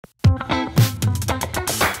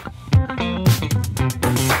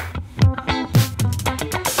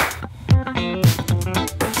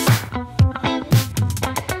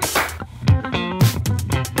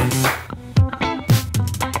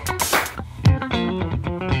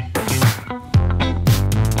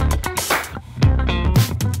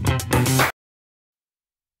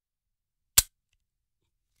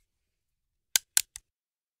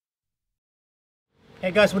Hey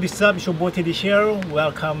guys, what is up? It's your boy Teddy here.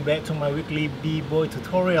 Welcome back to my weekly B-Boy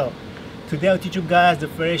tutorial. Today I'll teach you guys the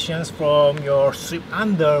variations from your sweep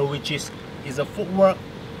under, which is a footwork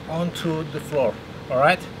onto the floor.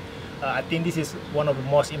 Alright? I think this is one of the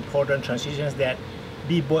most important transitions that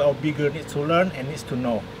B-Boy or Bgirl needs to learn and needs to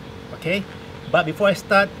know. Okay? But before I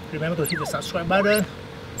start, remember to hit the subscribe button.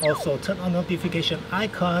 Also turn on notification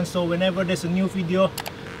icon so whenever there's a new video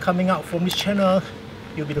coming out from this channel,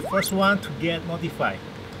 you'll be the first one to get notified.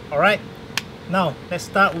 Alright, now let's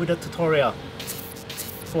start with the tutorial.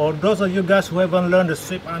 For those of you guys who haven't learned the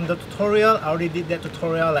sweep under tutorial, I already did that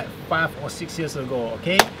tutorial like 5 or 6 years ago.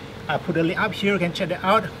 Okay, I put the link up here, you can check that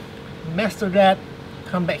out. Master that,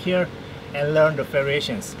 come back here and learn the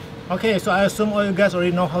variations. Okay, so I assume all you guys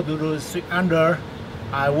already know how to do the sweep under.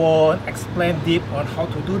 I won't explain deep on how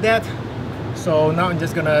to do that. So now I'm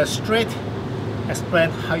just gonna straight explain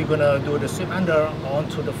how you're gonna do the sweep under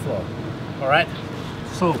onto the floor. Alright,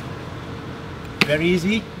 so very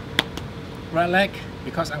easy. Right leg,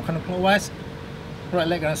 because I'm counterclockwise, right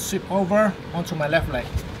leg gonna sweep over onto my left leg.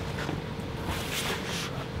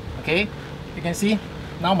 Okay, you can see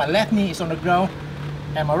now my left knee is on the ground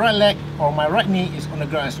and my right leg or my right knee is on the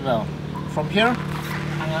ground as well. From here,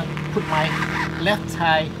 I'm gonna put my left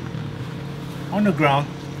thigh on the ground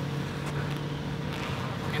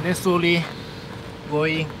and then slowly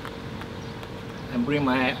going and bring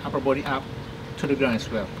my upper body up to the ground as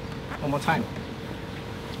well. One more time.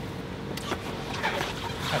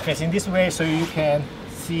 I'm facing this way so you can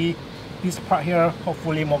see this part here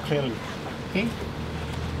hopefully more clearly. Okay?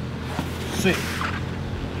 Sweep.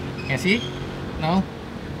 You can see? Now,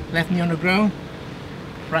 left knee on the ground,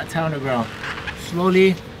 right thigh on the ground.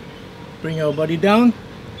 Slowly bring your body down.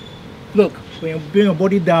 Look, when you bring your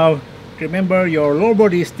body down, remember your lower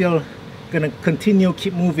body is still gonna continue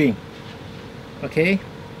keep moving. Okay,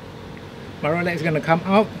 my right leg is gonna come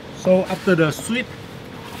out, so after the sweep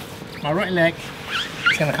my right leg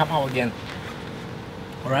is gonna come out again.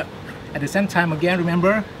 All right, at the same time again,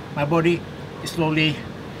 remember my body is slowly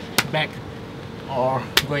back or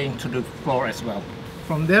going to the floor as well.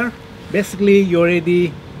 From there, basically you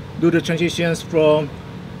already do the transitions from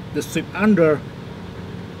the sweep under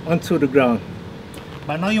onto the ground.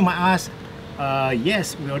 But now you might ask,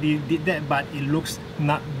 yes, we already did that, but it looks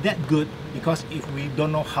not that good because if we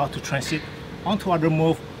don't know how to transit onto other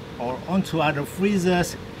move or onto other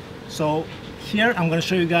freezes. So here I'm going to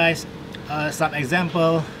show you guys some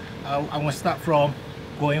example. I'm going to start from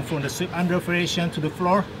going from the sweep under variation to the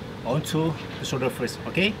floor onto the shoulder freeze.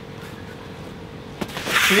 Okay,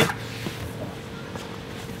 sweep,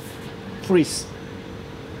 freeze.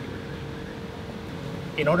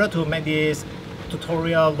 In order to make this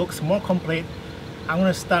tutorial looks more complete, I'm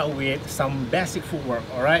going to start with some basic footwork.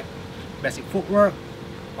 Alright, basic footwork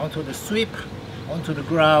onto the sweep, onto the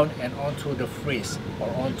ground, and onto the freeze or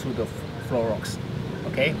onto the floor rocks.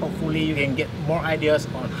 Okay, hopefully you can get more ideas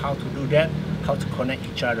on how to do that, how to connect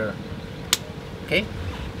each other. Okay,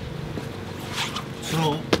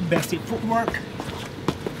 so basic footwork.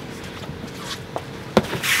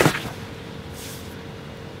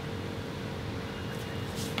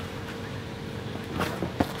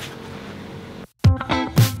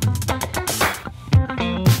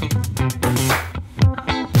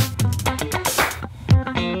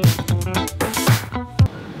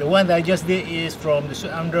 The one that I just did is from the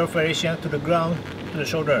sweep under variation to the ground to the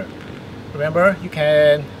shoulder. Remember, you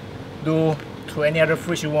can do to any other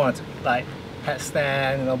freeze you want, like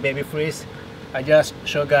headstand, baby freeze. I just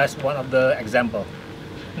show you guys one of the example.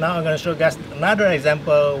 Now I'm going to show you guys another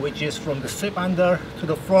example, which is from the sweep under to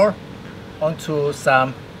the floor onto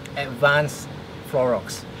some advanced floor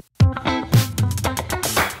rocks.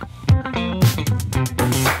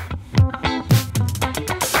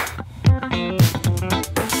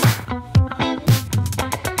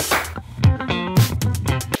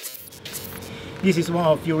 This is one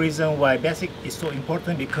of the few reasons why basic is so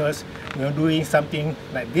important, because when you're doing something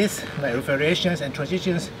like this, like variations and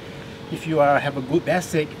transitions, if you have a good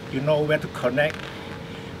basic, you know where to connect,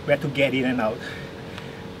 where to get in and out.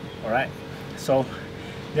 Alright, so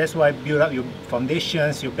that's why build up your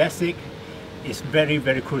foundations, your basic is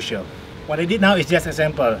very crucial. What I did now is just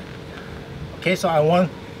example. Okay, so I want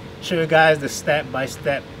to show you guys the step by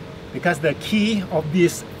step, because the key of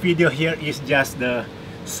this video here is just the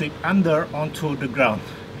sweep under onto the ground.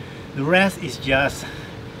 The rest is just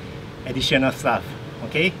additional stuff.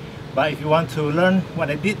 Okay, but if you want to learn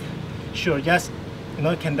what I did, sure, just you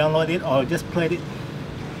can download it or just play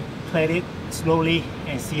it slowly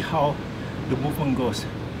and see how the movement goes.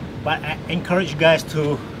 But I encourage you guys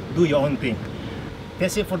to do your own thing.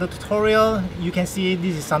 That's it for the tutorial. You can see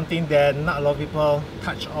this is something that not a lot of people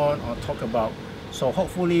touch on or talk about. So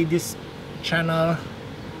hopefully this channel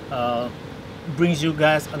brings you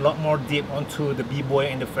guys a lot more deep onto the b-boy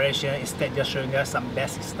and the variation, instead just showing us some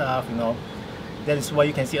basic stuff, you know. That is why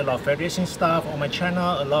you can see a lot of variation stuff on my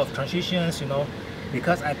channel, a lot of transitions, you know,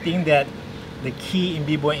 because I think that the key in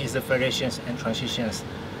b-boy is the variations and transitions.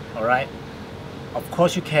 Alright, of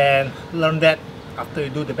course you can learn that after you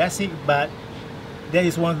do the basic, but that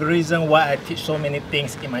is one of the reasons why I teach so many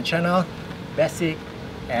things in my channel, basic,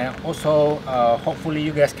 and also hopefully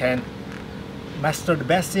you guys can master the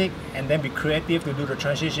basic and then be creative to do the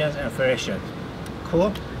transitions and variations.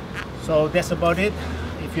 Cool. So that's about it.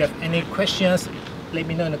 If you have any questions, let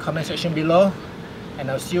me know in the comment section below, and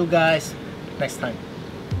I'll see you guys next time.